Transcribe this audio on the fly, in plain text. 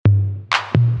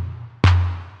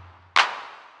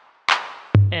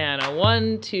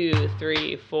1, 2,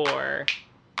 3, 4.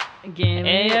 Give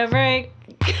me a break.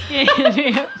 Give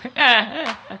me a break.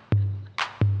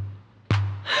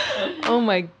 Oh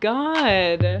my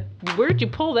God. Where'd you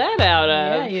pull that out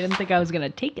of? Yeah, you didn't think I was going to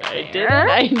take it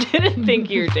I didn't think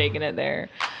you were taking it there.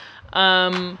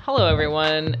 Hello,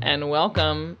 everyone, and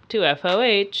welcome to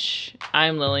FOH.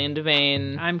 I'm Lillian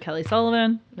Devane. I'm Kelly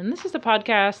Sullivan. And this is a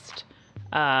podcast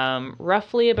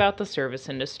roughly about the service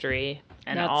industry.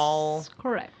 And That's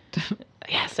correct.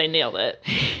 Yes, I nailed it.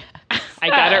 I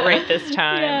got it right this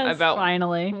time. Yes, about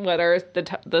finally. What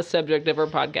the subject of our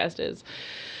podcast is.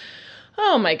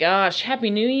 Oh my gosh.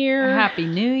 Happy New Year. Happy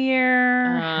New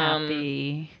Year.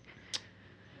 Happy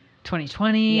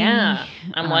 2020. Yeah.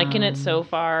 I'm liking it so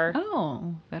far.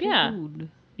 Oh, very Yeah. good.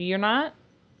 You're not?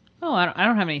 Oh, I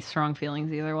don't have any strong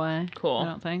feelings either way. Cool. I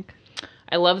don't think.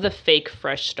 I love the fake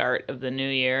fresh start of the new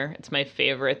year. It's my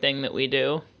favorite thing that we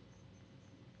do.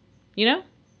 You know?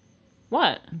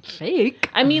 What? Fake?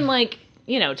 I mean, like,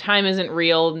 you know, time isn't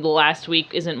real. The last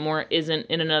week isn't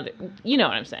in another. You know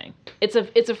what I'm saying? It's a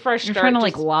fresh You're start. trying to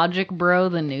like logic bro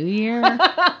the new year?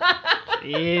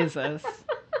 Jesus.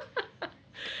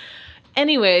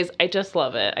 Anyways, I just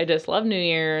love it. I just love New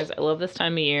Year's. I love this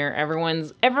time of year.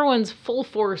 Everyone's full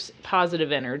force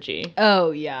positive energy.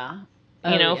 Oh, yeah.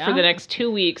 You know, for the next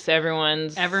 2 weeks,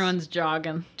 everyone's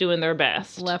jogging. doing their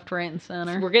best. Left, right, and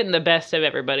center. We're getting the best of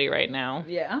everybody right now.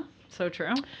 Yeah, so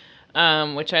true.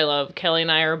 Which I love. Kelly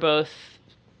and I are both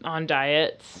on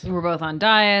diets. We're both on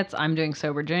diets. I'm doing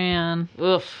Sober Jan.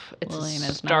 Oof, it's Lillian a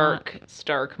is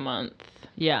stark month.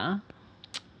 Yeah.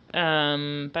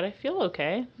 But I feel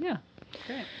okay. Yeah.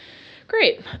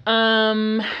 Great.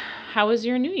 How was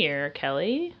your New Year,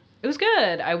 Kelly? It was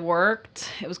good. I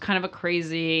worked. It was kind of a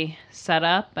crazy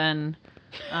setup, and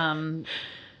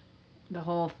the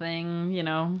whole thing, you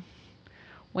know,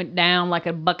 went down like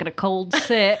a bucket of cold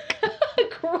sick.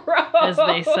 Gross. As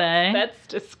they say. That's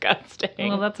disgusting.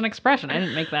 Well, that's an expression. I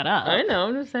didn't make that up. I know.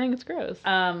 I'm just saying it's gross.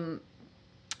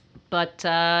 But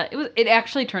it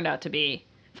actually turned out to be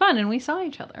fun, and we saw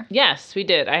each other. Yes, we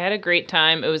did. I had a great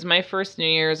time. It was my first New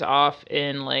Year's off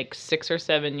in like 6 or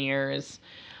 7 years.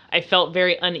 I felt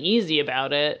very uneasy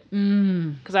about it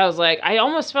because I was like,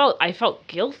 I felt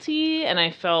guilty, and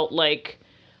I felt like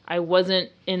I wasn't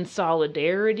in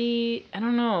solidarity. I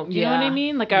don't know. Do you know what I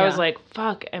mean? Like I was like,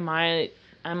 fuck, I'm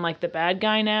like the bad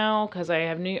guy now because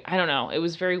I don't know. It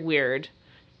was very weird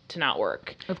to not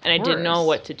work. And I didn't know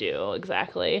what to do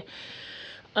exactly.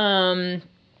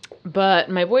 But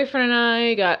my boyfriend and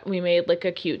I we made like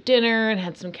a cute dinner and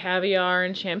had some caviar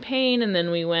and champagne, and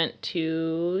then we went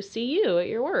to see you at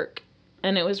your work.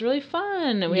 And it was really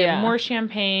fun. And we had more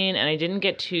champagne, and I didn't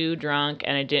get too drunk,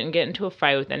 and I didn't get into a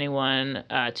fight with anyone.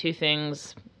 2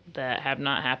 things that have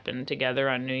not happened together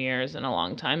on New Year's in a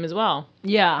long time as well.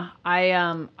 Yeah,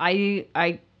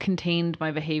 I contained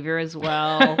my behavior as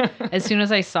well. As soon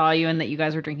as I saw you and that you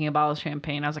guys were drinking a bottle of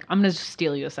champagne, I was like, I'm gonna just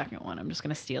steal you a second one. I'm just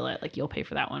gonna steal it. Like, you'll pay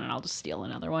for that one, and I'll just steal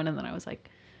another one. And then I was like,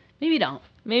 maybe don't.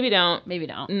 Maybe don't. Maybe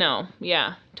don't. No.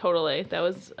 Yeah. Totally. That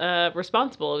was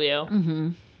responsible of you. Mm-hmm.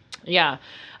 Yeah.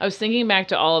 I was thinking back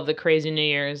to all of the crazy New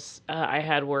Year's I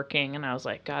had working, and I was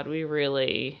like, God, we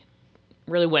really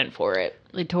went for it.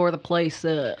 They tore the place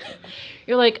up.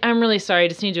 You're like, I'm really sorry. I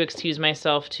just need to excuse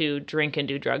myself to drink and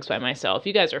do drugs by myself.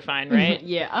 You guys are fine, right?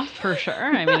 Yeah, for sure.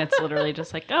 I mean, it's literally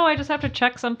just like, oh, I just have to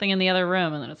check something in the other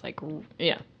room. And then it's like,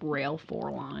 rail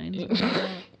 4 lines.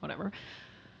 Whatever.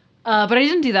 But I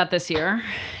didn't do that this year.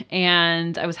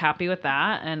 And I was happy with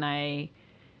that. And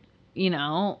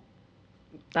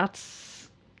that's...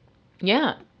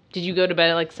 Yeah. Did you go to bed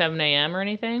at like 7 a.m. or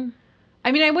anything?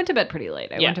 I mean, I went to bed pretty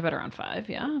late. I went to bed around 5,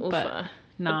 but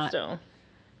not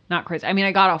crazy. I mean,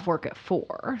 I got off work at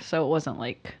 4, so it wasn't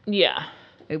like... Yeah.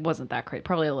 It wasn't that crazy.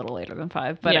 Probably a little later than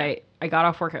 5, but I got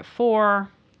off work at 4.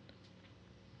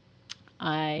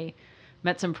 I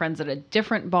met some friends at a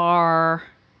different bar,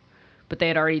 but they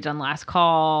had already done last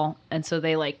call, and so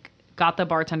they like got the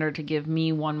bartender to give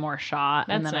me one more shot.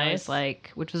 That's and then nice. I was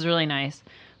like, which was really nice.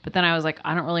 But then I was like,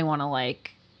 I don't really want to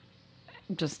like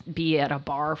just be at a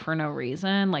bar for no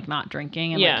reason, like not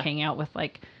drinking and like hang out with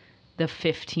like the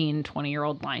 15,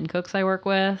 20-year-old line cooks I work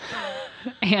with.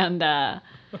 And so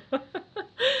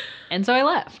I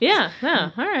left. Yeah.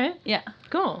 No. All right. Yeah.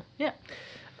 Cool. Yeah.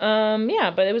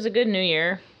 Yeah, but it was a good New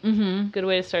Year. Mm-hmm. Good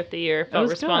way to start the year. Felt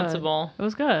responsible. It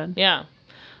was good. Yeah.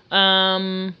 Do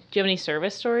you have any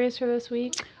service stories for this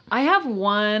week? I have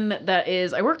one that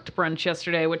is, I worked brunch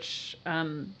yesterday, which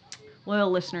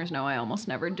loyal listeners know I almost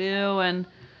never do. And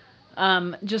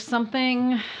just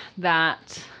something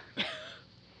that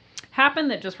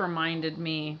happened that just reminded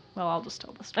me, well, I'll just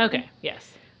tell the story. Okay,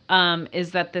 yes.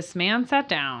 is that this man sat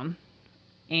down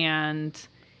and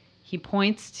he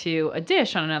points to a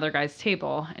dish on another guy's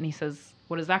table and he says,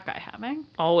 "What is that guy having?"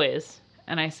 Always.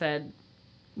 And I said,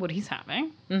 "What he's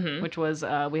having," which was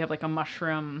we have like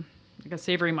a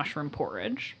savory mushroom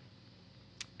porridge,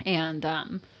 and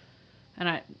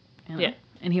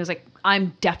he was like,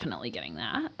 "I'm definitely getting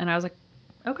that," and I was like,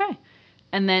 "Okay."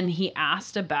 And then he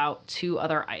asked about 2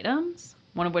 other items,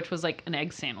 one of which was like an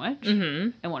egg sandwich,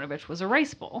 and one of which was a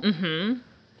rice bowl.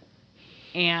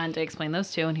 And I explained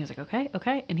those 2, and he was like,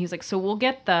 "Okay." And he was like, "So we'll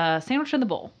get the sandwich and the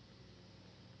bowl."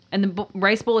 And the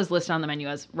rice bowl is listed on the menu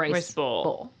as rice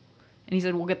bowl. And he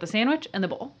said, "We'll get the sandwich and the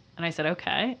bowl." And I said,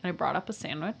 "Okay." And I brought up a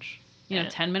sandwich,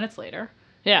 10 minutes later.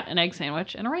 Yeah. An egg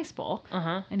sandwich and a rice bowl.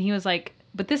 And he was like,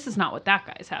 "But this is not what that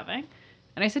guy's having."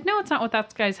 And I said, "No, it's not what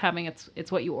that guy's having.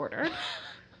 It's what you ordered."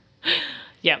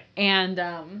 Yeah. And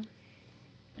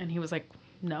he was like,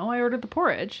 "No, I ordered the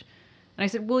porridge." And I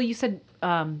said, "Well, you said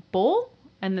bowl,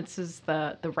 and this is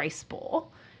the rice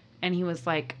bowl." And he was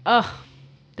like, "Ugh,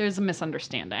 there's a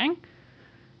misunderstanding."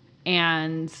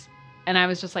 And I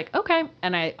was just like, "Okay."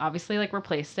 And I obviously like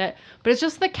replaced it, but it's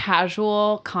just the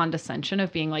casual condescension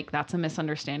of being like, "That's a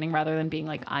misunderstanding," rather than being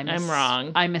like, I'm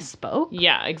wrong. I misspoke.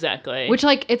 Yeah, exactly. Which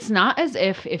like, it's not as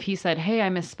if he said, "Hey, I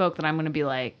misspoke," that I'm going to be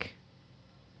like,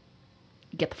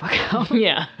 "Get the fuck out."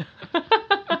 Yeah.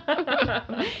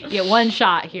 You get one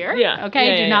shot here. Yeah.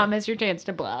 Okay. Yeah, Do not miss your chance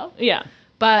to blow. Yeah.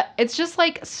 But it's just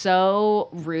like so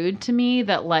rude to me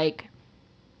that like,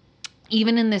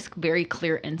 even in this very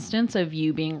clear instance of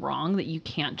you being wrong, that you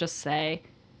can't just say,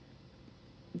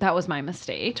 "That was my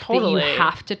mistake." Totally. That you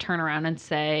have to turn around and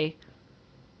say,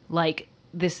 like,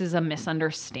 "This is a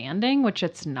misunderstanding," which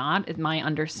it's not. My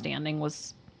understanding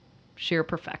was sheer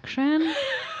perfection.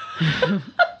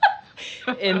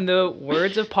 In the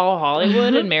words of Paul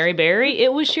Hollywood and Mary Berry,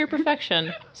 it was sheer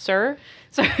perfection, sir.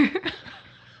 Sir?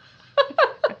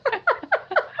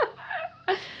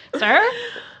 Sir?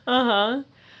 Uh-huh.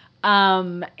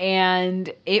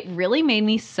 And it really made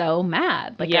me so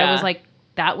mad. Like, I was like,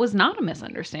 that was not a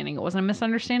misunderstanding. It wasn't a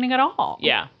misunderstanding at all.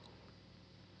 Yeah.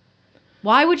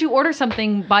 Why would you order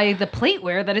something by the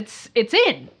plateware that it's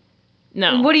in?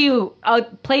 No. What do you... A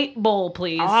plate bowl,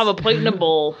 please. I'll have a plate and a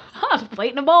bowl. I'll have a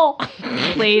plate and a bowl,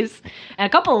 please. And a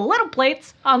couple of little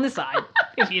plates on the side,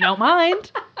 if you don't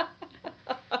mind.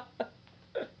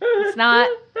 It's not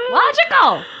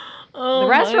logical. Oh, the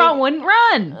restaurant wouldn't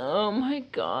run. Oh, my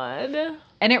God.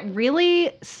 And it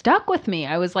really stuck with me.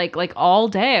 I was like all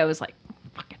day, I was like,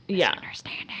 fucking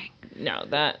misunderstanding. No,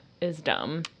 that is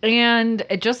dumb. And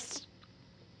it just...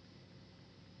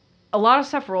 A lot of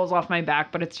stuff rolls off my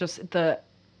back, but it's just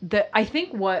I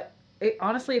think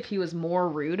honestly, if he was more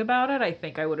rude about it, I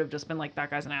think I would have just been like, "That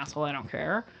guy's an asshole, I don't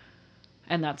care."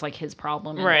 And that's like his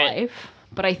problem in life.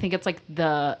 But I think it's like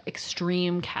the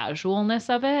extreme casualness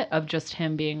of it, of just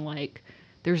him being like,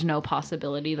 "There's no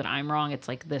possibility that I'm wrong. It's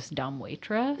like this dumb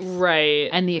waitress." Right.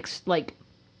 And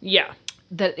yeah.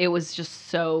 That it was just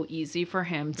so easy for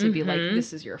him to be like,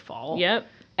 "This is your fault." Yep.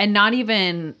 And not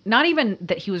even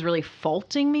that he was really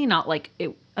faulting me. Not like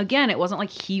it. Again, it wasn't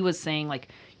like he was saying like,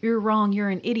 "You're wrong, you're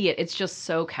an idiot." It's just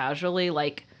so casually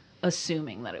like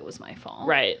assuming that it was my fault.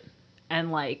 Right.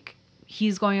 And like,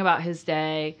 he's going about his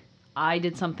day. I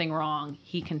did something wrong.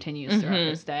 He continues throughout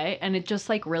his day. And it just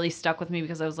like really stuck with me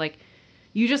because I was like,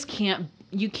 you can't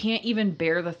even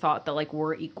bear the thought that like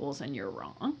we're equals and you're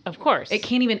wrong. Of course. It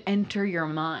can't even enter your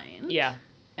mind. Yeah.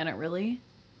 And it really...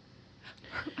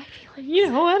 I feel like, you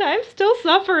know what? I'm still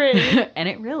suffering. And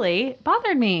it really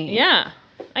bothered me. Yeah.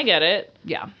 I get it.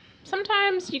 Yeah.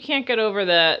 Sometimes you can't get over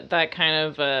that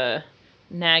kind of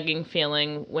nagging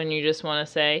feeling when you just want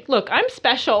to say, "Look, I'm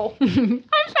special. I'm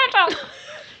special.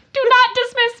 Do not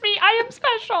dismiss me. I am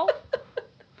special.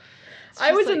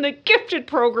 I was in the gifted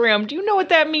program. Do you know what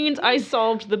that means? I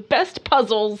solved the best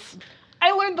puzzles.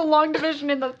 I learned the long division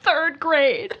in the 3rd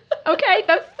grade. Okay?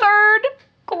 The 3rd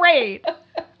grade.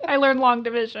 I learned long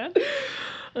division."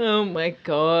 Oh my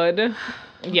God.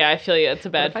 Yeah, I feel you. It's a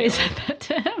bad feeling. I said that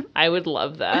to him. I would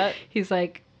love that. He's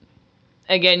like...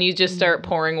 Again, you just start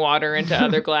pouring water into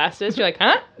other glasses. You're like,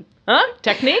 huh? Huh?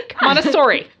 Technique?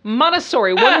 Montessori.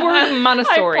 Montessori. One word,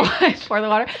 Montessori. I pour the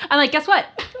water. I'm like, guess what?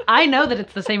 I know that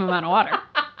it's the same amount of water.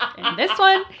 In this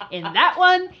one, in that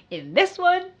one, in this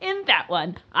one, in that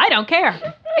one. I don't care.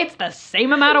 It's the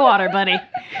same amount of water, buddy.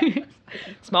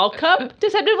 Small cup,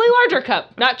 deceptively larger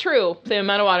cup. Not true. Same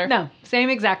amount of water. No, same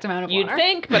exact amount of water. You'd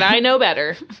think, but I know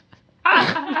better.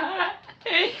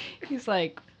 He's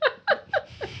like...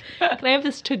 Can I have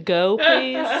this to go,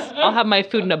 please? I'll have my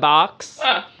food in a box.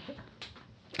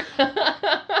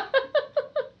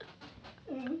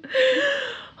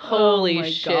 Holy my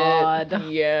shit. God.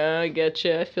 Yeah, I get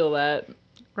you. I feel that.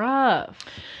 Rough.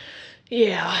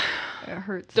 Yeah. It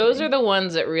hurts. Those me. are the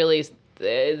ones that really,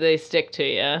 they stick to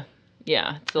you.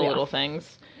 Yeah, it's the little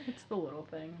things. It's the little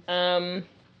things.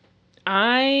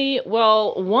 I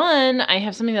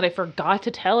have something that I forgot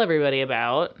to tell everybody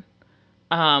about.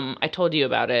 I told you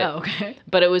about it. Oh, okay.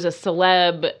 But it was a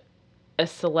celeb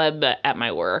at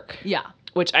my work. Yeah.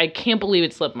 Which I can't believe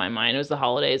it slipped my mind. It was the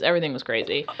holidays. Everything was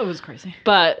crazy. It was crazy.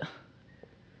 But,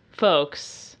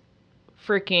 folks,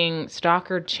 freaking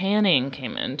Stockard Channing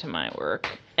came into my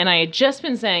work. And I had just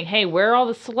been saying, hey, where are all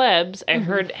the celebs? I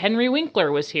heard Henry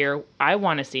Winkler was here. I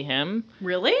want to see him.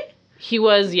 Really? He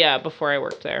was, before I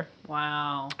worked there.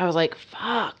 Wow. I was like,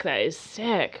 fuck, that is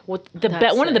sick. One of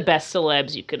the best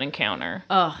celebs you could encounter.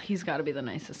 Oh, he's got to be the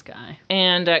nicest guy.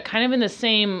 And kind of in the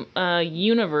same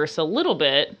universe a little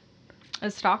bit. A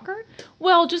Stockard?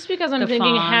 Well, just because I'm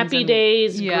thinking Happy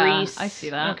Days, Grease. I see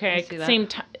that. Okay, same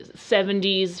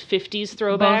 70s, 50s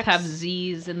throwbacks. Both have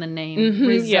Z's in the name.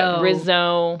 Rizzo. Yeah,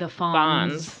 Rizzo. The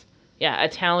Fonz. Yeah,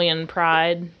 Italian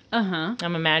Pride. Uh-huh.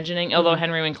 I'm imagining. Although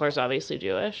Henry Winkler's obviously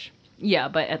Jewish. Yeah,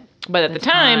 but at the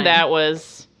time, that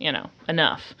was,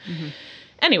 enough. Mm-hmm.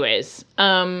 Anyways,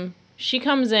 she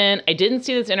comes in. I didn't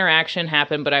see this interaction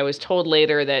happen, but I was told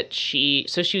later that she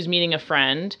was meeting a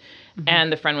friend,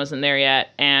 and the friend wasn't there yet,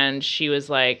 and she was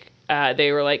like,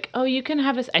 they were like, oh, you can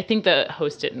have a, I think the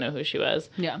host didn't know who she was.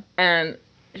 Yeah. And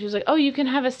she was like, oh, you can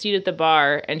have a seat at the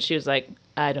bar, and she was like,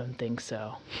 I don't think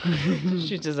so.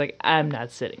 She's just like, I'm not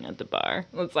sitting at the bar.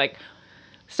 It's like,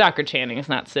 Stockard Channing is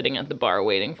not sitting at the bar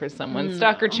waiting for someone. No.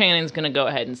 Stockard Channing's going to go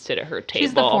ahead and sit at her table.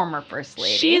 She's the former first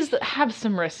lady. Have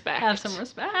some respect. Have some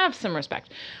respect. Have some respect.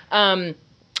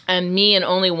 And me and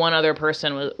only one other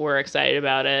person were excited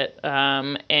about it,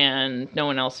 and no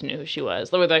one else knew who she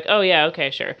was. They were like, "Oh yeah,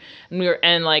 okay, sure."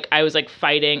 And I was like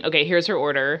fighting. Okay, here's her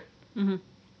order: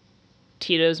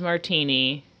 Tito's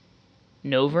Martini,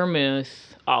 no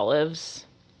vermouth, olives,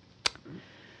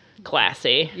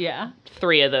 classy. Yeah.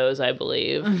 3 of those, I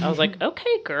believe. I was like,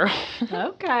 "Okay, girl."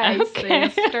 Okay,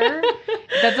 sister.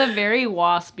 That's a very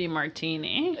waspy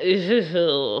martini.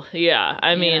 Yeah,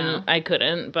 I mean, I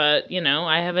couldn't, but,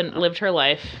 I haven't lived her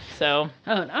life, so.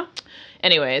 Oh, no?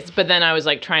 Anyways, but then I was,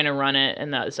 trying to run it,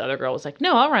 and this other girl was like,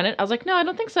 no, I'll run it. I was like, no, I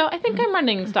don't think so. I think I'm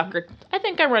running Stockard. I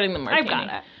think I'm running the martini. I've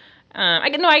got it. I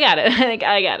got it.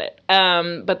 I got it.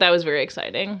 But that was very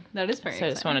exciting. That is very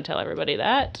exciting. I just want to tell everybody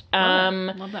that.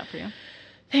 Love that for you.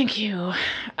 Thank you.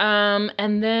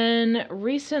 And then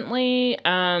recently,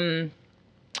 I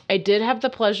did have the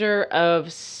pleasure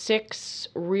of 6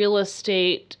 real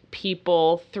estate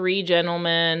people, 3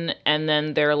 gentlemen, and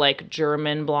then their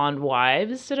German blonde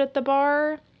wives sit at the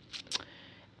bar.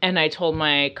 And I told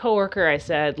my coworker, I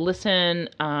said, listen,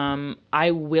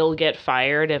 I will get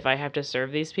fired if I have to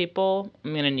serve these people.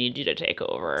 I'm going to need you to take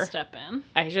over. Step in.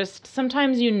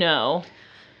 Sometimes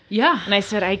Yeah. And I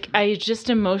said, I just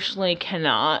emotionally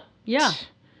cannot. Yeah.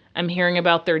 I'm hearing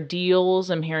about their deals.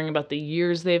 I'm hearing about the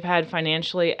years they've had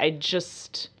financially. I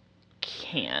just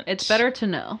can't. It's better to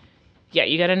know. Yeah,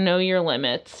 you got to know your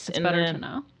limits. It's better to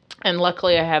know. And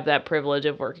luckily I have that privilege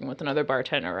of working with another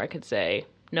bartender. I could say,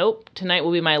 nope, tonight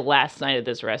will be my last night at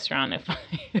this restaurant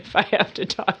if I have to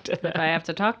talk to them. If I have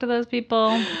to talk to those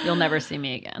people, you'll never see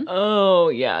me again. Oh,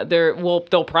 yeah.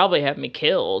 They'll probably have me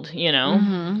killed,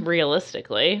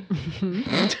 realistically.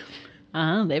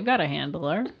 They've got a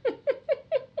handler.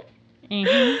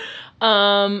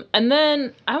 And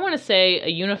then I want to say a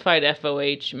unified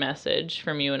FOH message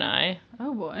from you and I.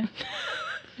 Oh, boy.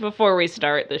 Before we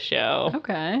start the show.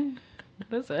 Okay.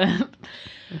 What is it?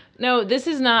 No, this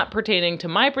is not pertaining to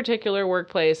my particular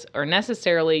workplace or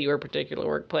necessarily your particular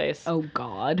workplace. Oh,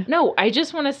 God. No, I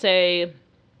just want to say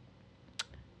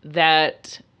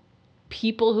that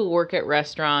people who work at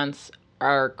restaurants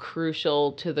are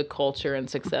crucial to the culture and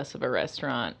success of a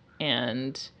restaurant,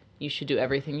 and you should do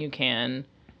everything you can.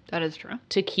 That is true.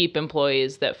 To keep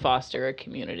employees that foster a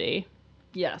community.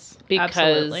 Yes, because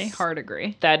absolutely. Hard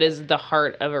agree. That is the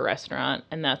heart of a restaurant,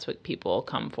 and that's what people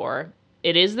come for.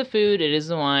 It is the food, it is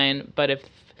the wine, but if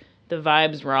the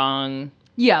vibe's wrong...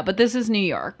 Yeah, but this is New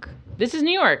York. This is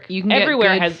New York. You can Everywhere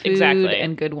get good has food exactly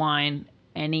and good wine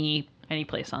any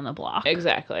place on the block.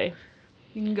 Exactly.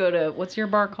 You can go to, what's your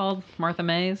bar called? Martha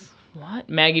May's? What?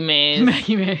 Maggie Mae's.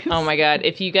 Maggie Mae's. Oh my God.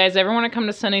 If you guys ever want to come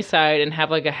to Sunnyside and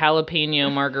have a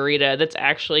jalapeno margarita that's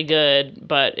actually good,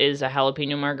 but is a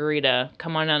jalapeno margarita,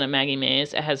 come on down to Maggie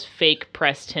Mae's. It has fake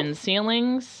pressed tin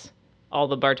ceilings. All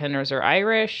the bartenders are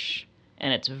Irish.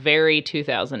 And it's very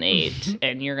 2008.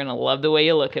 And you're going to love the way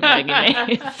you look at Maggie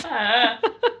Mae's.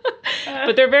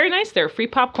 But they're very nice there. Free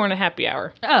popcorn at happy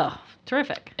hour. Oh,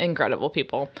 Terrific. Incredible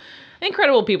people,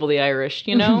 the Irish.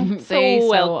 You know, They so so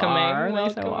welcoming. are.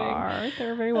 They so are.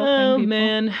 They're very welcoming Oh people.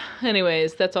 man.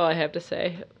 Anyways, that's all I have to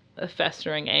say. A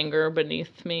festering anger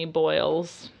beneath me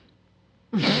boils.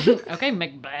 Okay,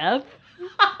 Macbeth.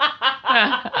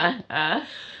 I'm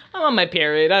on my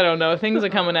period. I don't know. Things are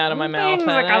coming out of my mouth. Things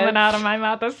are coming out of my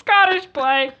mouth. The Scottish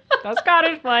play.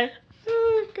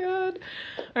 Oh god.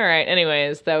 All right.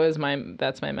 Anyways, that's my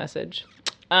message.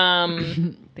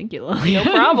 Thank you, Lily. No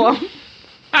problem.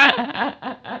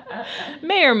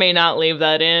 May or may not leave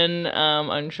that in.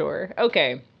 Unsure.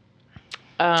 Okay.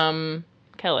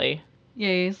 Kelly,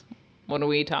 Yes. what are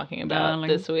we talking about Darling.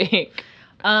 this week?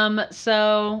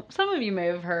 So some of you may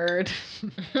have heard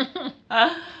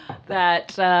that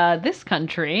this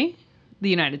country, the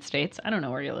United States, I don't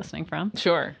know where you're listening from,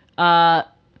 Sure.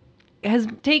 has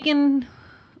taken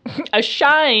A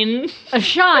shine. a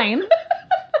shine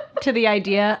to the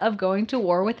idea of going to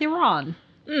war with Iran.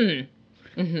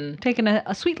 Mm-hmm. Taken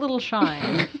a sweet little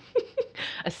shine.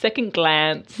 A second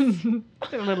glance. A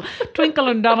little twinkle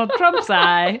in Donald Trump's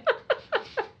eye.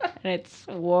 And it's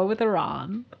war with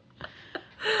Iran.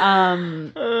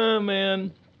 Oh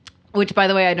man. Which, by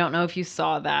the way, I don't know if you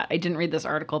saw that. I didn't read this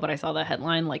article, but I saw the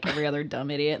headline, like every other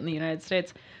dumb idiot in the United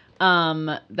States.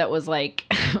 That was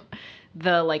like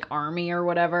the like army or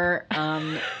whatever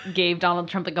gave Donald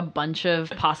Trump like a bunch of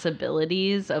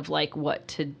possibilities of like what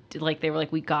to do. Like they were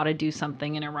like, we got to do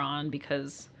something in Iran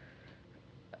because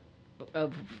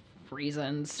of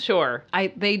reasons. Sure.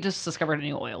 They just discovered a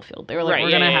new oil field. They were like, Right, we're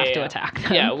yeah, gonna yeah, have to yeah. attack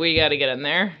them. Yeah, we got to get in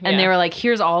there. And they were like,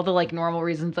 here's all the like normal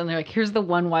reasons, and they're like, here's the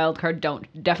one wild card.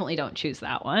 Definitely don't choose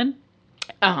that one.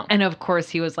 uh-huh. And of course,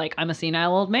 he was like, I'm a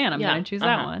senile old man. I'm gonna choose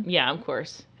that one. Yeah, of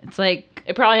course. It's like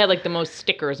It probably had like the most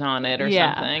stickers on it or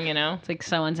Yeah. something, you know? it's like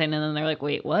so insane, and then they're like,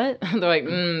 wait, what? They're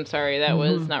like, sorry, that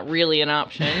was not really an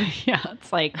option. Yeah,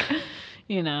 it's like,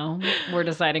 you know, we're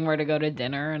deciding where to go to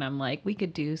dinner, and I'm like, we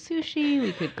could do sushi,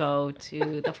 we could go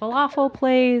to the falafel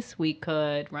place, we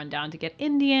could run down to get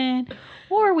Indian,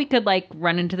 or we could like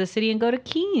run into the city and go to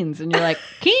Keen's. And you're like,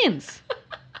 Keen's?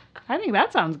 I think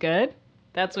that sounds good.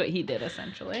 That's what he did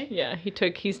essentially. Yeah,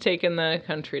 he's taken the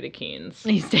country to Keen's.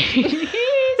 He's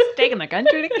taking the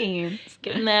country to Keen's.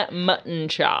 Getting that mutton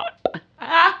chop.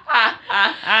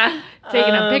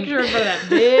 Taking a picture for that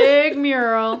big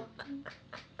mural.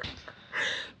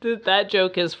 That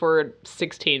joke is for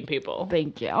 16 people.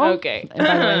 Thank you. Okay. And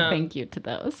by the way, thank you to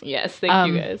those. Yes, thank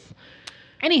you guys.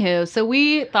 Anywho, so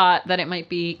we thought that it might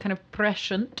be kind of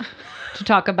prescient to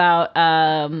talk about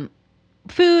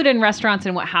food and restaurants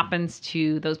and what happens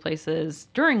to those places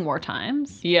during war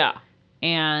times Yeah.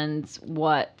 and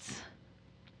what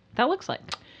that looks like.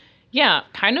 Yeah,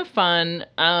 kind of fun.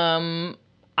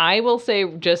 I will say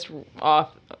just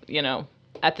off,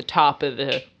 at the top of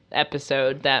the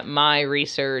episode that my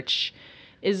research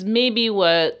is maybe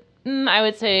what I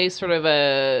would say sort of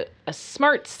a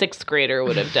smart sixth grader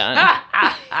would have done.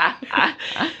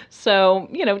 So,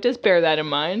 just bear that in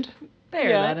mind.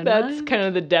 That's kind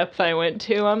of the depth I went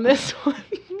to on this one.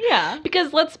 Yeah.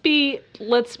 Because let's be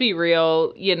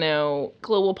real,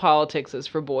 global politics is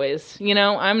for boys.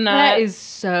 I'm not. That is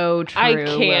so true. I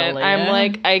can't. Lily. I'm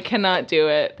like, I cannot do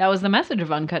it. That was the message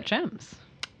of Uncut Gems.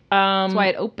 That's why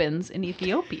it opens in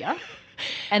Ethiopia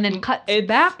and then cuts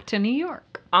back to New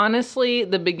York. Honestly,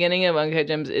 the beginning of Uncut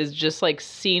Gems is just like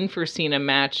scene for scene a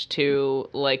match to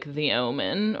like The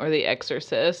Omen or The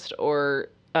Exorcist or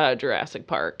Jurassic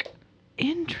Park.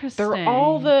 Interesting. They're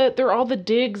all the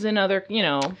digs and other,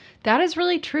 That is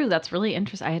really true. That's really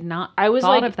interesting. I had not I was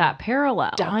thought like of that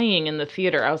parallel. dying in the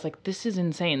theater. I was like, this is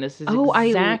insane. This is I love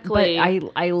exactly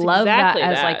that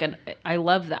as that. like I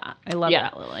love that. I love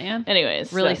that, Lillian.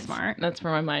 Anyways, really that's smart. That's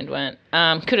where my mind went.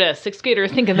 Could a sixth grader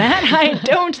think of that? I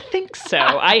don't think so.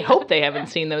 I hope they haven't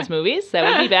seen those movies. That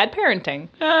would be bad parenting.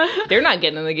 They're not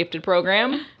getting in the gifted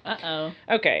program. Uh-oh.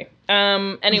 Okay.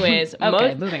 Anyways,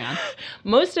 Okay, moving on.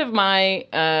 Most of my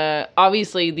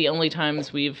obviously the only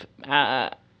times we've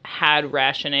had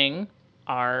rationing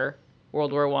are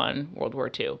World War I, World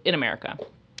War II in America.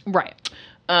 Right.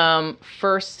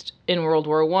 First in World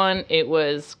War I, it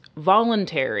was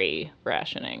voluntary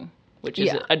rationing, which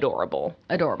is adorable.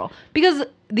 Adorable. Because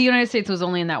the United States was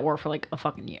only in that war for like a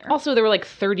fucking year. Also, there were like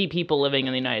 30 people living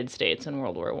in the United States in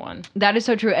World War I. That is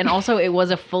so true. And also it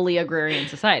was a fully agrarian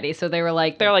society. So they were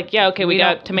like... They're like, yeah, okay, we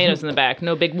got tomatoes in the back.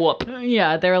 No big whoop.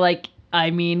 Yeah, they're like,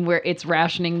 where it's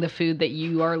rationing the food that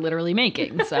you are literally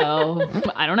making. So,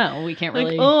 I don't know. We can't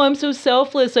really... Like, oh, I'm so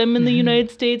selfless. I'm in the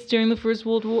United States during the First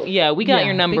World War. Yeah, we got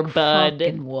your number, big bud.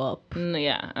 Fucking whoop.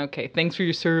 Yeah, okay. Thanks for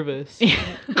your service.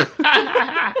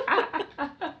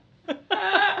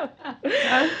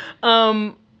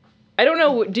 I don't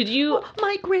know. Did you?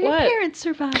 My grandparents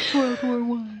survived World War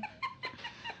One.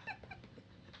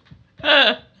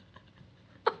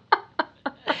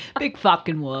 Big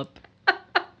fucking whoop.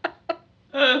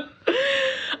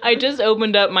 I just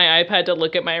opened up my iPad to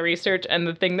look at my research, and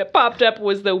the thing that popped up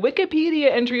was the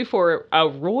Wikipedia entry for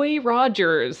Roy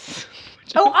Rogers.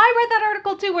 Oh, I read that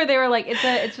article too, where they were like,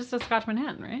 it's just a Scotch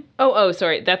Manhattan, right? Oh,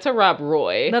 sorry. That's a Rob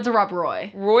Roy. That's a Rob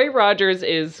Roy. Roy Rogers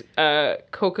is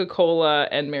Coca-Cola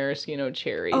and maraschino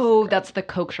cherries. Oh, that's the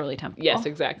Coke Shirley Temple. Yes,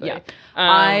 exactly. Yeah.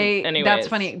 Anyways. That's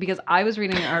funny because I was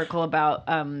reading an article about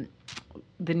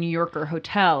the New Yorker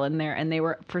hotel and they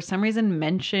were for some reason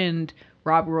mentioned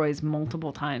Rob Roy's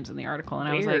multiple times in the article, and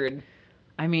Weird. I was like,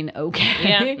 I mean,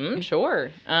 okay. Yeah,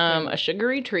 sure. A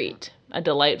sugary treat, a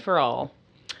delight for all.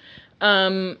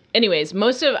 Anyways,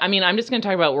 I'm just going to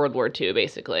talk about World War II,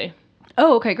 basically.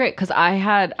 Oh, okay, great. Because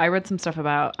I read some stuff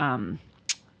about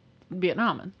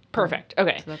Vietnam. Perfect.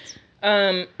 Okay. So that's...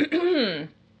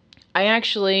 I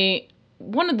actually,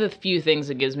 one of the few things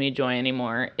that gives me joy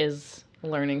anymore is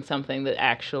learning something that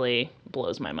actually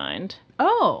blows my mind.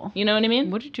 Oh. You know what I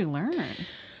mean? What did you learn?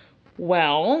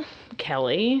 Well,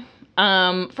 Kelly,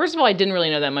 first of all, I didn't really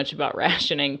know that much about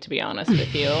rationing, to be honest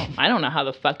with you. I don't know how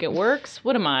the fuck it works.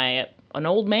 What am I, an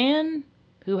old man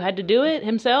who had to do it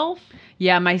himself?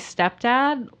 Yeah, my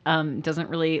stepdad doesn't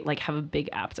really like have a big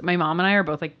appetite. My mom and I are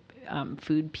both like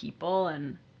food people,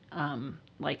 and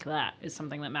like that is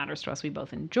something that matters to us. We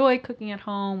both enjoy cooking at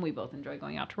home. We both enjoy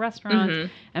going out to restaurants.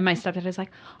 Mm-hmm. And my stepdad is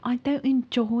like, I don't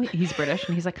enjoy... He's British,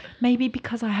 and he's like, maybe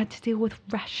because I had to deal with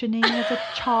rationing as a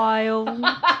child.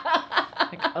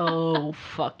 Like, oh,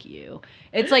 fuck you.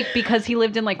 It's like because he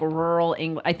lived in like rural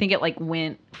England. I think it like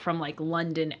went from like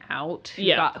London out.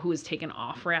 Who was taken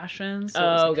off rations.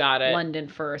 So got it. London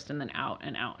first, and then out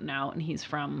and out and out. And he's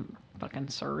from fucking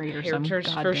Surrey or something.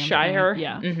 For Shire.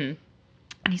 Yeah. Mm-hmm.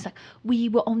 And he's like, we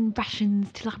were on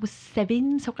rations till I was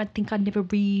 7, so I think I never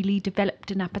really developed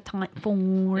an appetite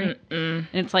for it. And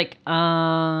it's like,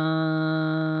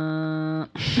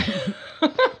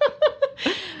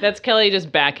 That's Kelly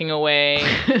just backing away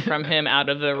from him out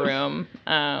of the room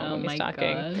when he's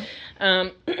talking.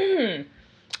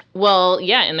 Well,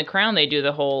 yeah, in The Crown they do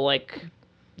the whole, like,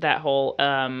 that whole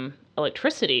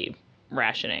electricity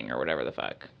rationing or whatever the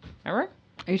fuck. Remember?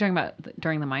 Are you talking about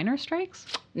during the miners' strikes?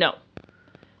 No.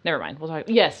 Never mind. We'll talk.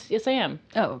 Yes, I am.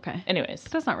 Oh, okay. Anyways.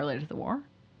 That's not related to the war.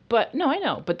 But, no, I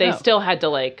know. But they still had to,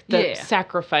 like, the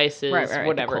sacrifices, right,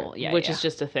 whatever. Yeah, which is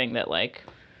just a thing that, like,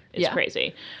 is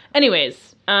crazy.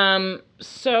 Anyways,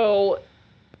 so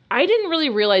I didn't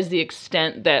really realize the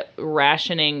extent that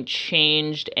rationing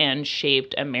changed and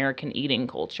shaped American eating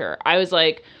culture. I was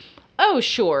like, oh,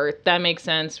 sure, that makes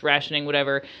sense. Rationing,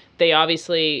 whatever. They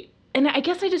obviously... And I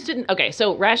guess I just didn't... Okay,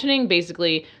 so rationing,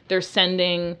 basically, they're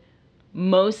sending...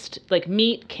 most like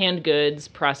meat, canned goods,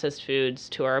 processed foods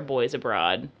to our boys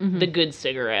abroad, the good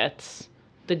cigarettes,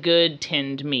 the good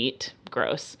tinned meat,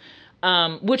 gross,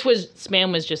 which was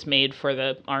Spam was just made for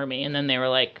the army. And then they were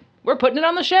like, we're putting it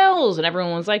on the shelves. And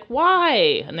everyone was like,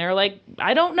 why? And they were like,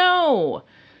 I don't know.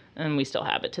 And we still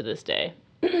have it to this day.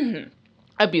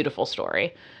 A beautiful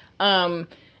story.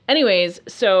 Anyways,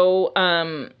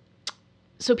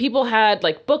 so people had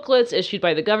like booklets issued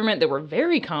by the government that were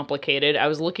very complicated. I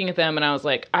was looking at them and I was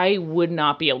like, I would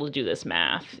not be able to do this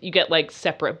math. You get like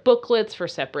separate booklets for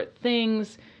separate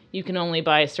things. You can only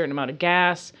buy a certain amount of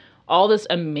gas. All this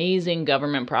amazing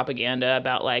government propaganda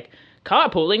about like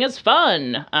carpooling is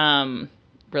fun.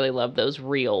 Really love those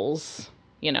reels.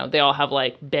 You know, they all have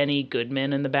like Benny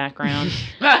Goodman in the background.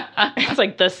 It's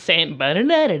like the same. You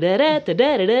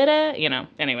know,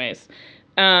 anyways.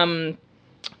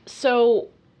 So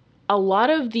a lot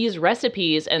of these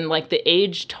recipes and like the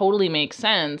age totally makes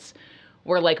sense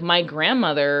where like my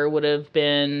grandmother would have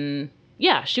been,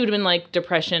 she would have been like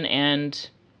depression and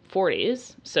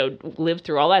 40s. So lived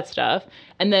through all that stuff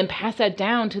and then pass that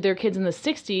down to their kids in the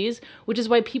 60s, which is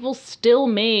why people still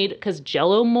made, because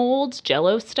Jell-O molds,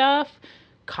 Jell-O stuff,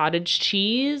 cottage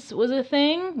cheese was a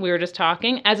thing. We were just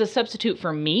talking as a substitute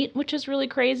for meat, which is really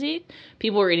crazy.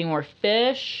 People were eating more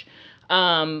fish.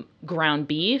 Ground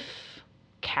beef,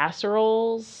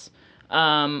 casseroles,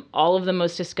 all of the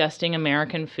most disgusting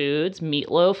American foods,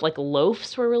 meatloaf, like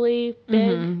loafs were really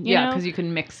big. Mm-hmm. Yeah, because you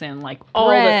can mix in like all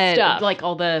bread, the stuff, like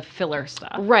all the filler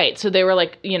stuff. Right. So they were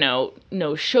like, you know,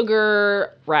 no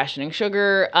sugar, rationing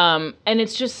sugar. And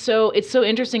it's so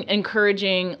interesting,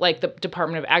 encouraging, like the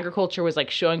Department of Agriculture was like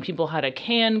showing people how to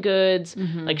can goods,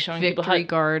 like showing people how Victory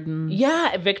gardens.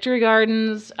 Yeah, victory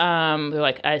gardens. They're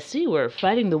like, I see, we're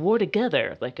fighting the war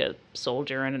together, like a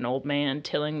soldier and an old man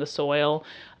tilling the soil.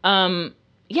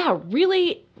 yeah,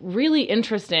 really, really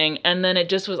interesting. And then it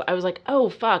just was, I was like, oh,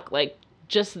 fuck, like,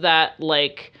 just that,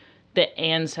 like, the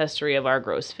ancestry of our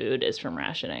gross food is from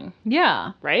rationing.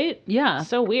 Yeah. Right? Yeah.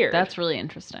 So weird. That's really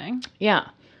interesting. Yeah.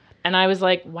 And I was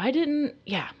like, why didn't,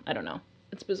 I don't know.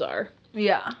 It's bizarre.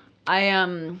 Yeah. I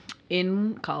am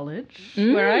in college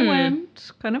where I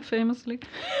went kind of famously.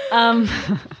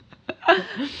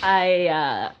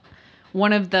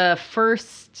 One of the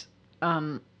first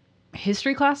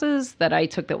history classes that I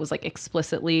took that was like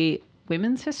explicitly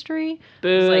women's history. Boo.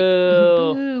 It was like,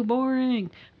 boo,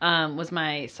 boring. Was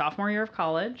my sophomore year of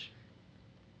college.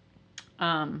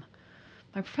 My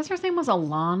professor's name was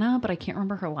Alana, but I can't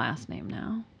remember her last name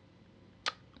now.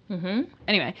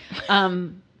 Anyway,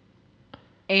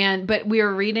 but we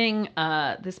were reading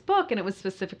this book, and it was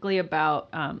specifically about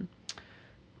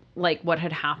like what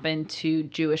had happened to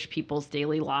Jewish people's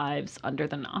daily lives under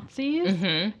the Nazis,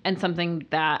 and something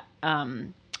that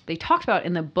they talked about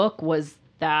in the book was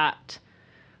that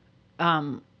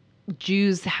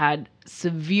Jews had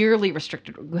severely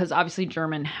restricted, because obviously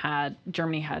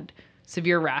Germany had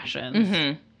severe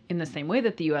rations in the same way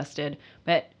that the U.S. did,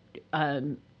 but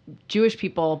Jewish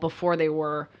people, before they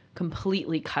were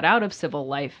completely cut out of civil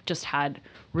life, just had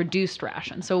reduced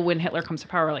rations. So when Hitler comes to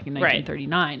power, like in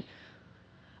 1939,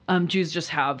 Jews just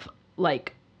have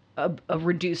like a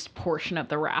reduced portion of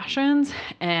the rations,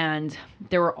 and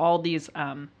there were all these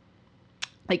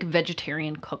like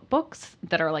vegetarian cookbooks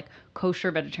that are like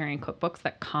kosher vegetarian cookbooks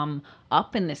that come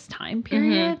up in this time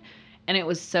period. And it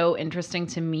was so interesting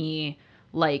to me,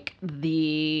 like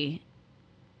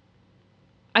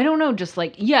I don't know, just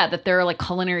like, that there are like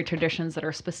culinary traditions that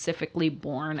are specifically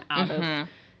born out of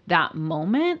that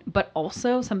moment. But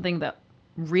also something that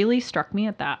really struck me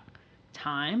at that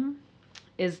time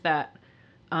is that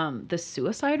the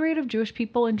suicide rate of Jewish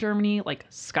people in Germany like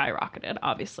skyrocketed,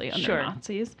 obviously, under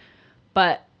Nazis,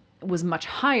 but was much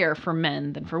higher for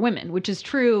men than for women, which is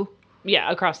true. Yeah,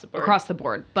 across the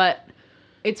board. But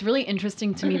it's really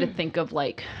interesting to me to think of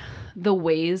like the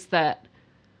ways that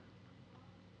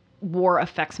war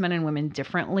affects men and women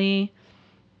differently,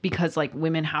 because like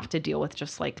women have to deal with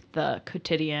just like the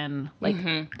quotidian like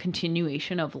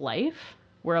continuation of life,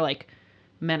 where like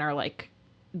men are like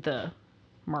the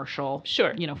martial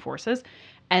forces,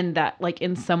 and that like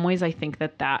in some ways I think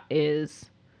that is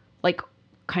like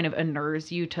kind of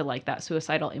inures you to like that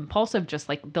suicidal impulse of just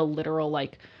like the literal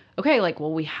like, okay, like,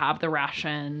 well, we have the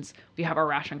rations, we have our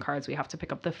ration cards, we have to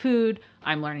pick up the food.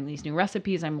 I'm learning these new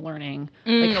recipes. I'm learning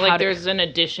like there's an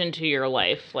addition to your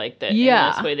life, like that in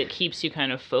this way that keeps you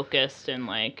kind of focused and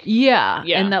like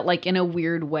and that like in a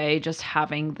weird way, just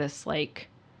having this like,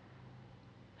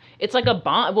 it's like a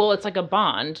bond. Well, it's like a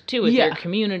bond too with your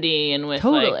community, and with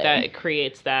like that it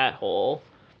creates that whole.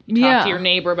 Talk to your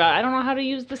neighbor about, I don't know how to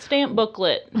use the stamp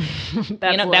booklet.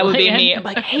 That would be me. I'm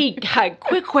like, hey, God,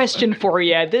 quick question for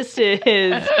you. This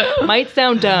might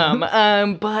sound dumb,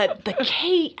 but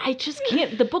I just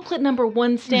can't. The booklet number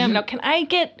 1 stamp. Now, can I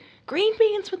get green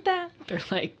beans with that? They're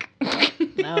like,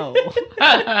 no.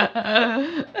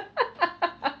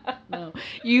 No.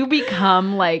 You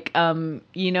become like, and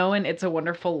It's a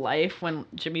Wonderful Life, when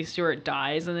Jimmy Stewart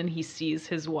dies and then he sees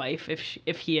his wife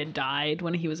if he had died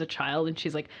when he was a child, and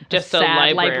she's like just a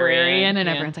sad librarian and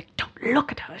everyone's like, don't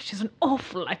look at her, she's an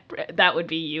awful librarian. That would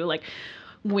be you, like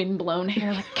windblown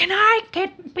hair, like, can I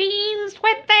get beans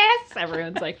with this?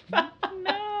 Everyone's like,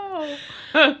 no.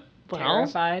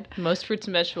 Terrified. Most fruits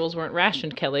and vegetables weren't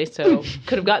rationed, Kelly, so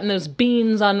could have gotten those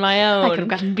beans on my own. I could have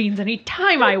gotten beans any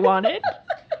time I wanted.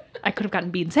 I could have gotten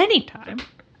beans anytime.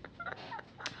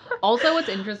 Also, what's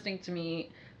interesting to me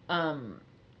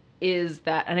is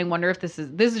that, and I wonder if this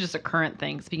is just a current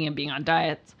thing, speaking of being on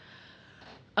diets,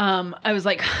 I was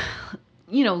like,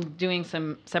 doing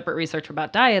some separate research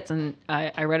about diets, and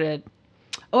I read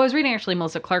I was reading actually,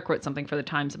 Melissa Clark wrote something for the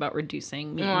Times about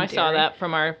reducing meat and dairy. I saw that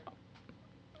from our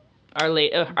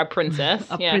princess.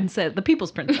 Princess, the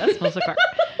people's princess, Melissa Clark.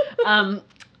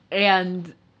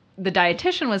 And the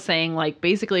dietitian was saying, like,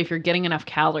 basically if you're getting enough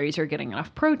calories, you're getting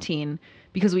enough protein,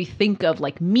 because we think of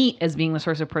like meat as being the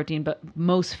source of protein, but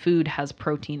most food has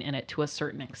protein in it to a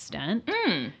certain extent.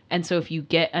 And so if you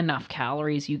get enough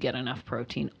calories, you get enough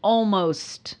protein.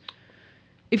 Almost,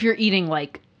 if you're eating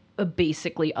like a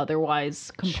basically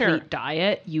otherwise complete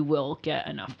diet, you will get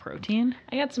enough protein.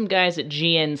 I got some guys at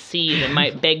GNC that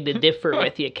might beg to differ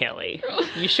with you, Kelly.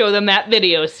 You show them that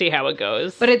video, see how it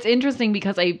goes. But it's interesting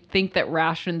because I think that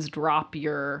rations drop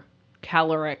your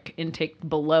caloric intake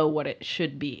below what it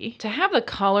should be. To have the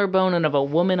collarbone of a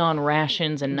woman on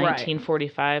rations in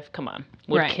 1945, come on,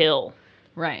 would kill.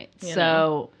 Right.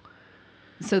 So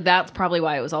So that's probably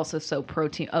why it was also so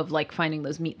protein of like finding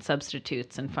those meat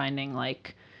substitutes and finding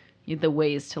like the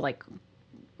ways to like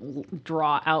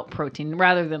draw out protein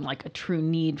rather than like a true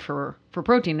need for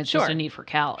protein. It's just a need for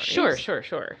calories.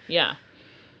 Sure. Yeah.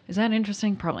 Is that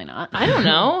interesting? Probably not. I don't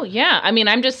know. Yeah. I mean,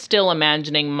 I'm just still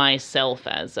imagining myself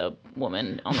as a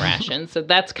woman on rations. So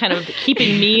that's kind of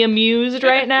keeping me amused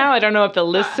right now. I don't know if the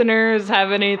listeners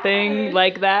have anything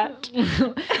like that.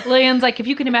 Lillian's like, if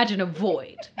you can imagine a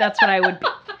void, that's what I would be.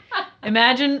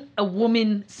 Imagine a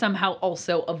woman somehow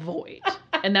also a void.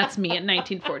 And that's me in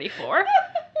 1944.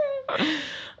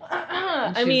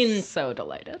 I mean, so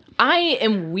delighted. I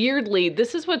am weirdly,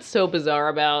 this is what's so bizarre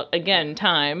about, again,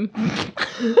 time.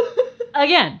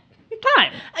 Again,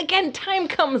 time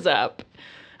comes up.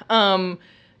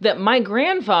 That my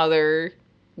grandfather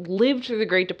lived through the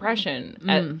Great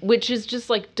Depression, which is just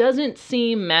like, doesn't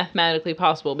seem mathematically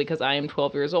possible because I am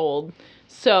 12 years old.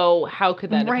 So how could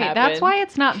that have happened? That's why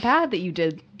it's not bad that you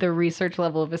did the research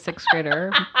level of a sixth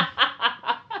grader.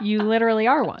 You literally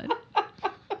are one.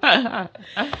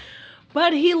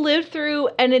 But he lived through,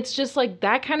 and it's just like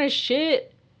that kind of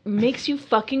shit makes you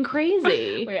fucking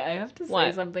crazy. Wait, I have to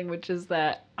say something, which is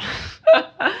that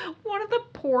one of the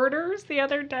porters the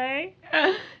other day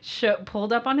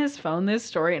pulled up on his phone this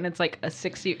story, and it's like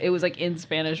it was like in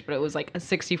Spanish, but it was like a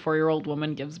 64-year-old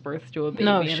woman gives birth to a baby.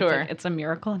 No, and sure. It's a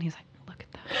miracle. And he's like, look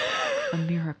at that. A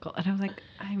miracle. And I was like,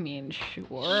 I mean, sure.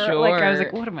 Like, I was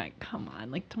like, what am I? Come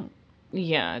on. Like, don't.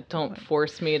 Yeah, don't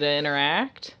force me to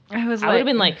interact. I would have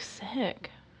been like, sick.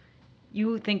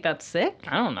 You think that's sick?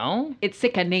 I don't know. It's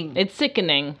sickening. It's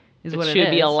sickening. Is what it should is.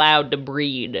 be allowed to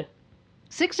breed.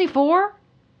 64?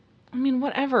 I mean,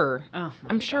 whatever. Oh,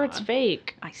 I'm sure it's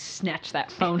fake. I snatched that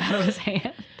phone out of his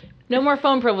hand. No more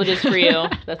phone privileges for you.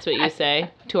 That's what you say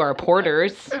to our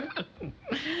porters.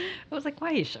 I was like, why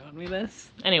are you showing me this?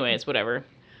 Anyways, whatever.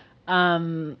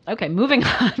 Okay, moving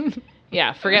on.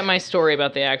 Yeah, forget my story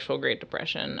about the actual Great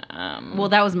Depression. Well,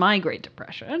 that was my Great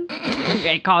Depression.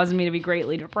 It caused me to be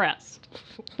greatly depressed.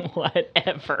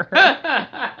 Whatever.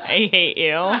 I hate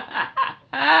you.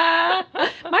 My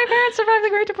parents survived the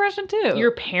Great Depression, too.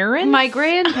 Your parents? My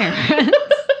grandparents.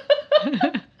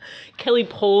 Kelly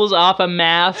pulls off a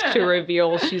mask to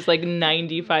reveal she's like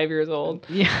 95 years old.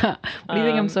 Yeah. What do you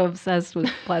think I'm so obsessed with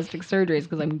plastic surgeries?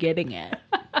 Because I'm getting it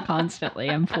constantly.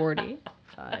 I'm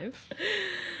 45.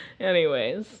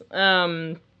 Anyways,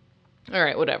 all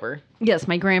right, whatever. Yes,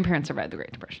 my grandparents survived the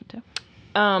Great Depression too.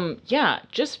 Yeah,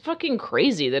 just fucking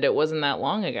crazy that it wasn't that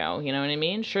long ago. You know what I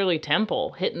mean? Shirley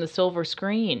Temple hitting the silver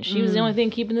screen. She was the only thing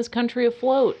keeping this country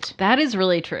afloat. That is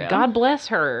really true. God bless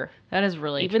her. That is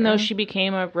really Even true. though she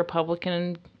became a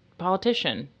Republican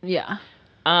politician. Yeah.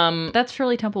 That's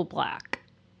Shirley Temple Black.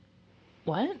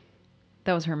 What?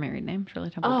 That was her married name,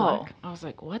 Shirley Temple Black. I was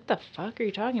like, what the fuck are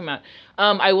you talking about?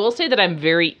 I will say that I'm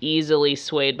very easily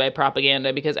swayed by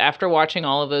propaganda because after watching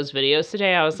all of those videos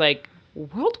today, I was like,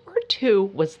 World War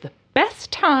II was the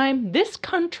best time this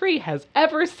country has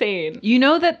ever seen. You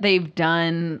know that they've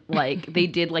done, like, they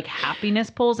did, like, happiness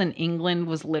polls, and England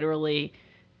was literally,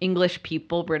 British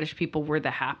people were the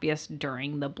happiest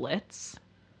during the Blitz.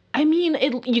 I mean,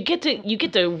 you get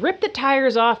to rip the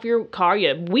tires off your car,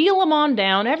 you wheel them on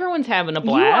down, everyone's having a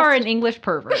blast. You are an English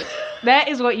pervert. That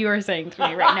is what you are saying to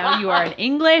me right now. You are an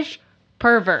English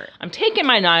pervert. I'm taking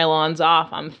my nylons off,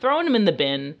 I'm throwing them in the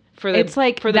bin for the It's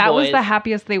like, for the that boys. was the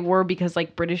happiest they were because,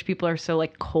 like, British people are so,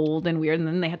 like, cold and weird, and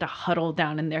then they had to huddle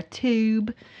down in their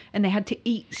tube, and they had to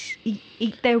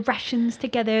eat their rations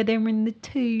together. They were in the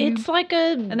tube. It's like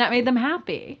And that made them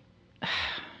happy.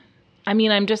 I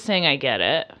mean, I'm just saying I get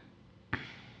it.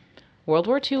 World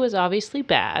War II was obviously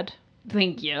bad.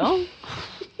 Thank you.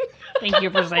 Thank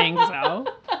you for saying so.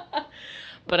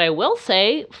 But I will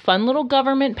say, fun little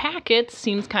government packets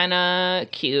seems kind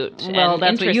of cute. Well, and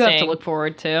that's what you have to interesting. look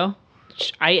forward to.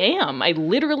 I am. I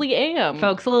literally am.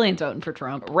 Folks, Lillian's voting for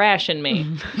Trump. Ration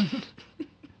me.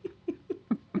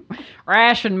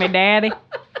 Ration me, daddy.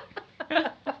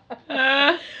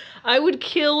 I would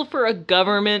kill for a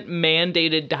government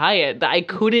mandated diet that I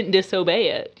couldn't disobey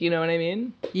it. You know what I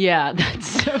mean? Yeah,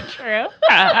 that's so true.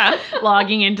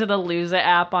 Logging into the Lose It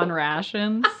app on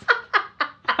rations.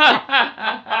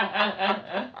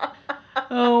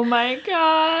 Oh my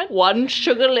god. One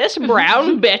sugarless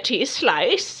brown Betty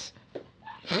slice.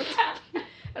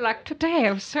 Like today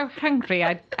I was so hungry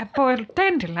I boiled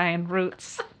dandelion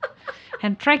roots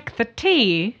and drank the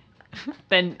tea.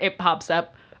 Then it pops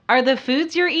up. Are the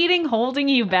foods you're eating holding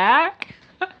you back?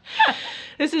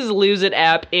 This is Lose It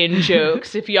app in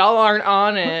jokes. If y'all aren't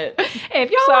on it.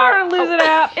 If y'all aren't Lose It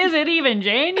app, is it even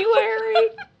January?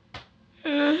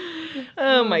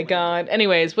 Oh my god.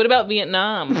 Anyways, what about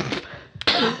Vietnam?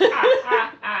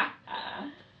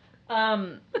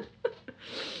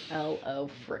 L-O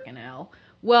frickin' L.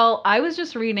 Well, I was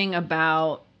just reading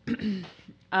about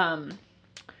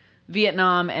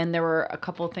Vietnam, and there were a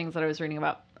couple of things that I was reading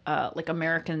about, like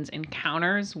Americans'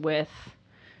 encounters with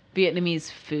Vietnamese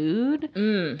food,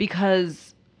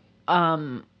 because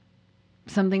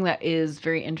something that is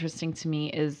very interesting to me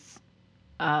is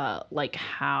like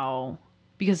how,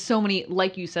 because so many,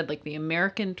 like you said, like the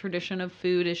American tradition of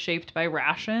food is shaped by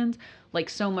rations, like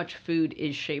so much food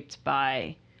is shaped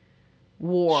by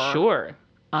war. Sure.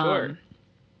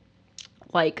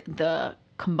 Like the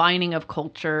combining of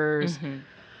cultures.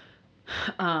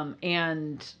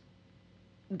 And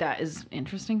that is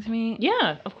interesting to me.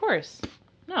 Yeah, of course.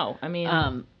 No, I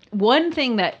mean... one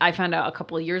thing that I found out a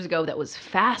couple of years ago that was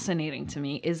fascinating to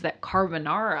me is that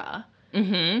carbonara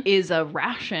is a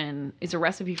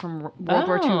recipe from World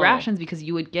War II rations, because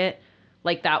you would get,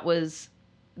 like, that was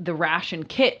the ration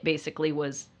kit, basically,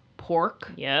 was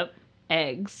pork,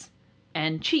 eggs,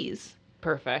 and cheese.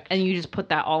 Perfect. And you just put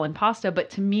that all in pasta. But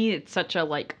to me, it's such a,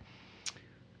 like,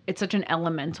 it's such an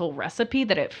elemental recipe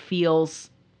that it feels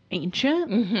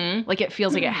ancient. Like, it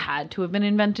feels like it had to have been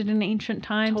invented in ancient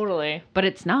times. Totally. But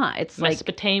it's not. It's like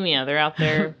Mesopotamia. They're out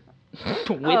there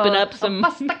whipping up some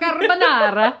pasta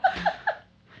carbonara.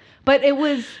 But it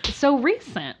was so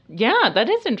recent. Yeah, that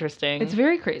is interesting. It's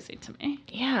very crazy to me.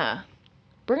 Yeah.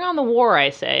 Bring on the war, I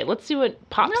say. Let's see what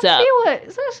pops up.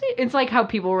 It's like how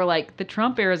people were like, the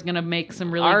Trump era is going to make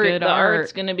some really good art. The art.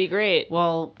 art's going to be great.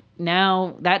 Well,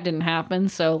 now that didn't happen,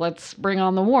 so let's bring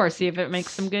on the war, see if it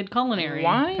makes some good culinary.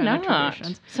 Why not?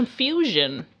 Some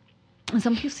fusion.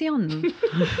 Some fusion.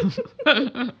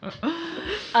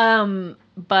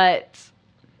 But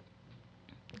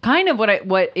kind of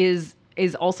what is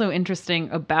also interesting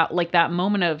about, like, that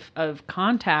moment of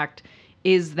contact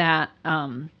is that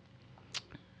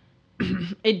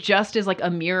it just is like a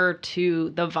mirror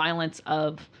to the violence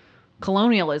of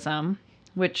colonialism,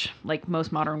 which, like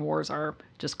most modern wars, are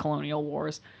just colonial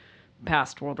wars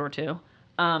past World War II.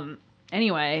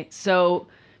 Anyway, so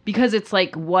because it's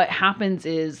like what happens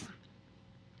is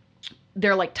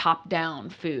they're like top-down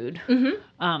food,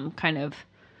 kind of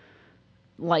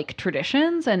like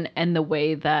traditions, and the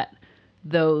way that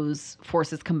those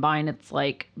forces combine, it's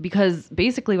like, because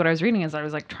basically what I was reading is I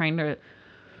was like trying to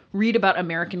read about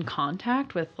American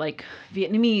contact with like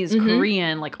Vietnamese,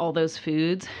 Korean, like all those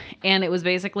foods. And it was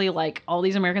basically like all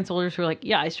these American soldiers who were like,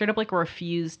 yeah, I straight up like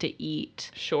refused to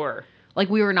eat. Sure. Like,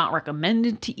 we were not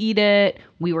recommended to eat it.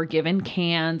 We were given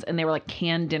cans, and they were like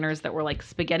canned dinners that were like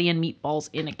spaghetti and meatballs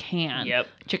in a can. Yep.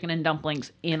 Chicken and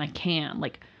dumplings in a can.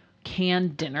 Like,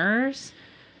 canned dinners.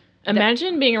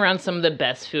 Imagine being around some of the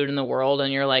best food in the world,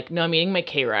 and you're like, no, I'm eating my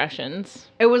K rations.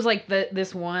 It was like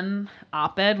this one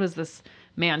op-ed was this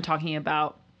man talking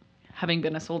about having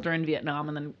been a soldier in Vietnam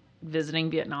and then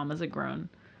visiting Vietnam as a grown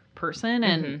person,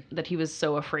 and that he was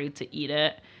so afraid to eat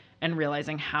it, and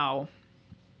realizing how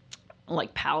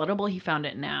like palatable he found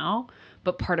it now.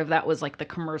 But part of that was like the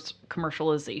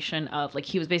commercialization of, like,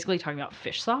 he was basically talking about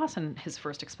fish sauce and his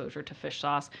first exposure to fish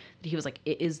sauce, that he was like,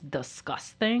 it is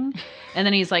disgusting. And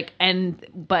then he's like,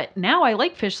 but now I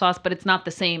like fish sauce, but it's not the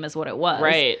same as what it was.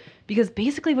 Right. Because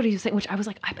basically what he was saying, which I was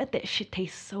like, I bet that shit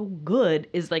tastes so good,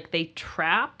 is like they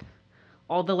trap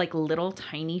all the like little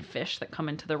tiny fish that come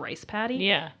into the rice paddy.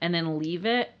 Yeah. And then leave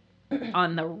it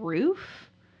on the roof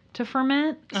to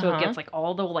ferment, so it gets like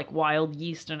all the like wild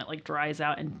yeast, and it like dries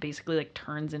out and basically like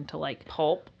turns into like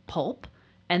pulp,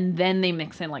 and then they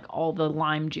mix in like all the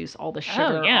lime juice, all the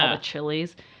sugar, all the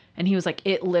chilies, and he was like,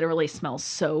 it literally smells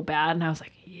so bad, and I was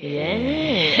like,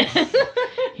 yes.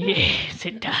 Yes,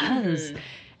 it does.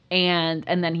 And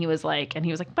then he was like,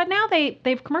 but now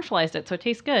they've commercialized it, so it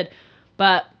tastes good.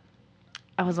 But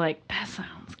I was like, that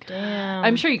sounds good. Damn.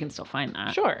 I'm sure you can still find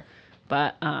that, sure,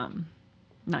 but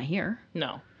not here.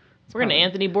 No. We're going to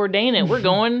Anthony Bourdain it. We're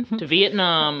going to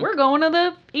Vietnam. We're going to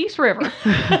the East River.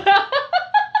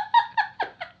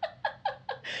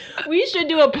 We should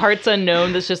do a Parts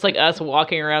Unknown that's just like us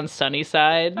walking around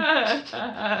Sunnyside.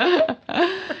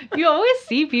 You always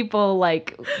see people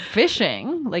like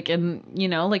fishing. Like, in, you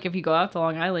know, like if you go out to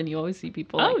Long Island, you always see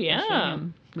people like,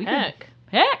 fishing.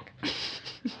 Heck.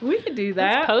 We could do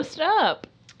that. Let's post up.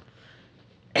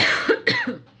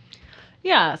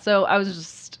 Yeah, so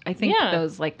I think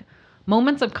those like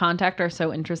moments of contact are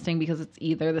so interesting, because it's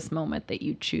either this moment that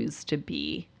you choose to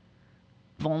be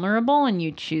vulnerable and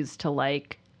you choose to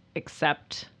like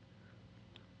accept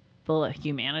the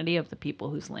humanity of the people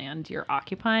whose land you're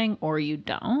occupying, or you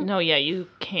don't. No, yeah, you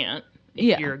can't.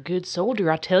 If you're a good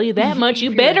soldier, I tell you that much.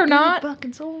 You better not.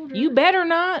 Fucking soldier. You better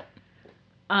not.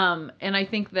 And I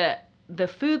think that the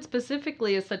food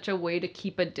specifically is such a way to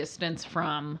keep a distance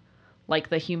from like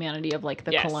the humanity of like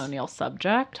the Yes. colonial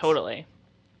subject. Totally.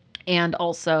 And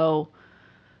also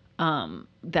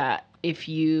that if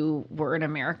you were an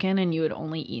American and you had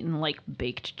only eaten like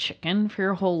baked chicken for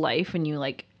your whole life and you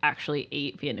like actually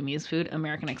ate Vietnamese food,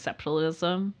 American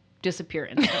exceptionalism disappear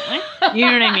instantly. You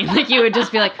know what I mean? Like you would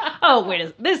just be like, oh,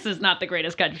 wait, this is not the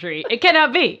greatest country. It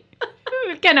cannot be.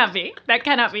 It cannot be. That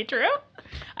cannot be true.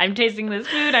 I'm tasting this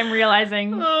food. I'm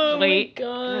realizing, wait,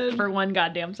 for one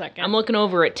goddamn second. I'm looking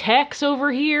over at Tex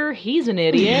over here. He's an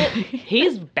idiot.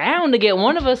 He's bound to get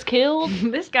one of us killed.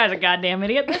 This guy's a goddamn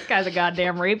idiot. This guy's a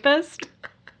goddamn rapist.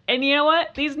 And you know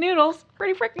what? These noodles,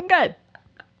 pretty freaking good.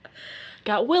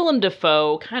 Got Willem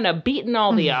Dafoe kind of beating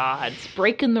all the odds,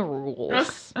 breaking the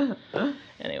rules.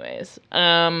 Anyways,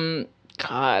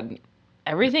 God,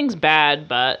 everything's bad,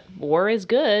 but war is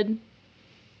good.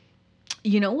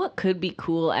 You know what could be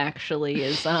cool actually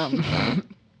is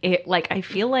it like I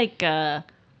feel like I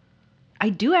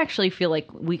do actually feel like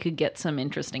we could get some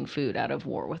interesting food out of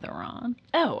war with Iran.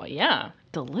 Oh, yeah.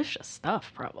 Delicious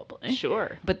stuff probably.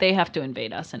 Sure. But they have to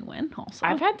invade us and win also.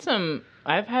 I've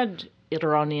had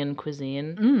Iranian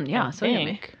cuisine. Yeah, I so yummy.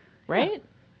 think, right?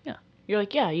 Yeah. You're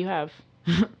like, yeah, you have.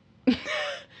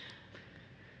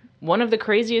 One of the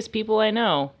craziest people I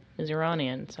know is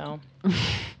Iranian, so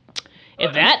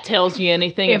if that tells you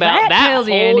anything If about that that tells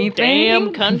you whole anything.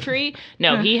 damn country,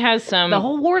 no, he has some. The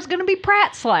whole war's gonna be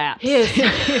Pratt slaps. Yes.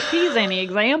 If he's any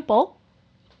example.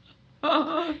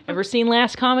 Ever seen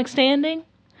Last Comic Standing?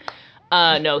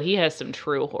 No, he has some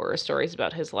true horror stories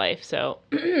about his life. So,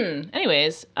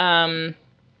 anyways,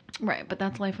 Right, but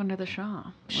that's life under the Shah,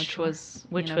 which was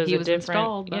which you know, was he a was different.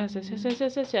 installed.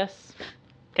 But... Yes.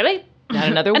 Kelly, not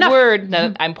another Enough. word.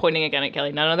 I'm pointing again at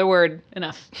Kelly. Not another word.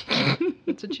 Enough.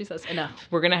 That's what she says. Enough.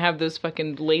 We're gonna have this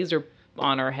fucking laser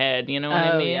on our head. You know what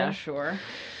I Oh mean? yeah, sure.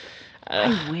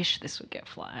 I wish this would get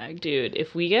flagged. Dude,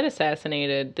 if we get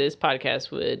assassinated, this podcast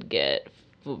would get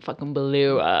fucking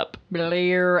blew up.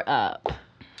 Blear up.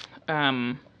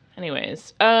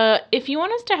 Anyways, if you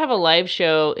want us to have a live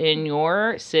show in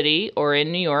your city or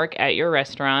in New York at your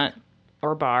restaurant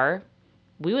or bar,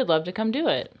 we would love to come do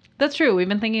it. That's true. We've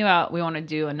been thinking about we want to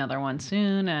do another one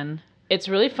soon, and It's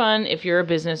really fun. If you're a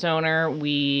business owner,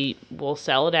 we will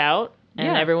sell it out, and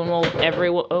Yeah.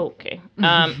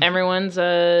 everyone's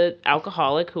a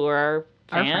alcoholic who are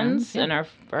Our fans friends, yeah. and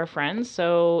our friends,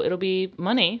 so it'll be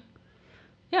money.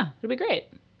 yeah, It'll be great.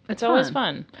 It's It's always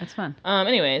fun. fun. it's fun.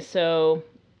 Anyway, so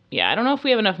yeah, I don't know if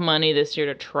we have enough money this year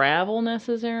to travel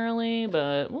necessarily,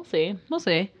 but we'll see. We'll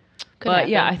see. Could But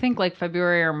yeah, happen. I think like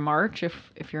February or March, if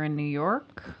you're in New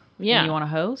York, Yeah. and you want to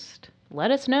host, Let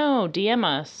us know. DM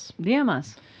us. DM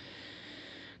us.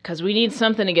 Because we need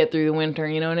something to get through the winter,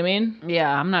 you know what I mean?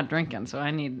 Yeah, I'm not drinking, so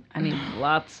I need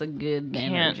lots of good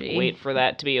Can't energy. wait for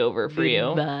that to be over for Good you.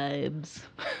 vibes.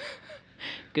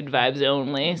 Good vibes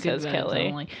only, says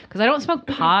Kelly. Because I don't smoke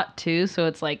pot too, so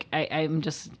it's like I'm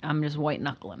just white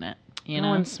knuckling it. You No know.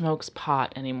 one smokes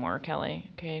pot anymore, Kelly.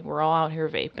 Okay, we're all out here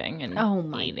vaping and Oh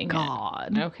my eating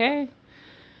god. it. Okay,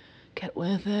 get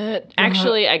with it.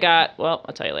 Actually, I'll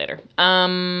tell you later.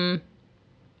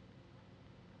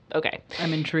 Okay.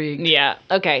 I'm intrigued. Yeah.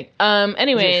 Okay. Is it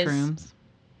Anyways, shrooms?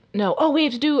 no. Oh, we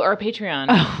have to do our Patreon.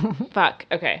 Oh. Fuck.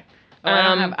 Okay.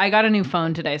 I got a new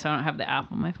phone today, so I don't have the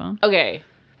app on my phone. Okay.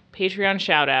 Patreon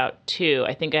shout out to,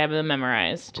 I think I have them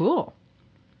memorized. Cool.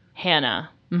 Hannah.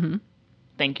 Mm-hmm.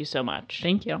 Thank you so much.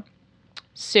 Thank you.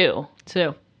 Sue.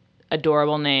 Sue.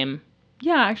 Adorable name.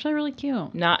 Yeah, actually really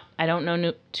cute. I don't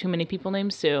know too many people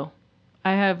named Sue.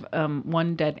 I have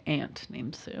one dead aunt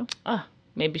named Sue. Oh,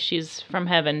 maybe she's from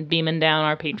heaven beaming down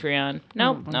our Patreon.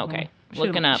 Nope. Okay.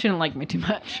 Looking up. She didn't like me too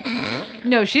much.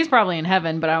 No, she's probably in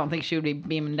heaven, but I don't think she would be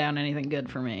beaming down anything good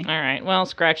for me. All right. Well,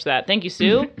 scratch that. Thank you,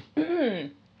 Sue.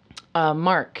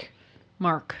 Mark.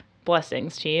 Mark.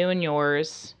 Blessings to you and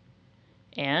yours.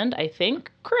 And I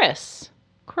think Chris.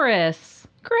 Chris.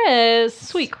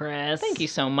 Sweet Chris. Thank you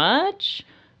so much.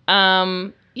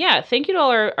 Yeah, thank you to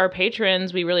all our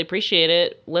patrons. We really appreciate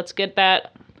it. Let's get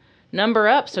that number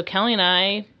up so Kelly and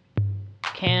I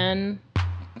can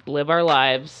live our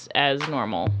lives as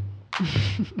normal.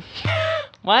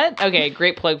 What? Okay,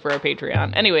 great plug for our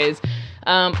Patreon. Anyways,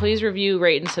 please review,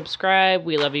 rate, and subscribe.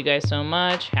 We love you guys so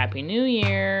much. Happy New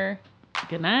Year.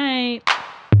 Good night.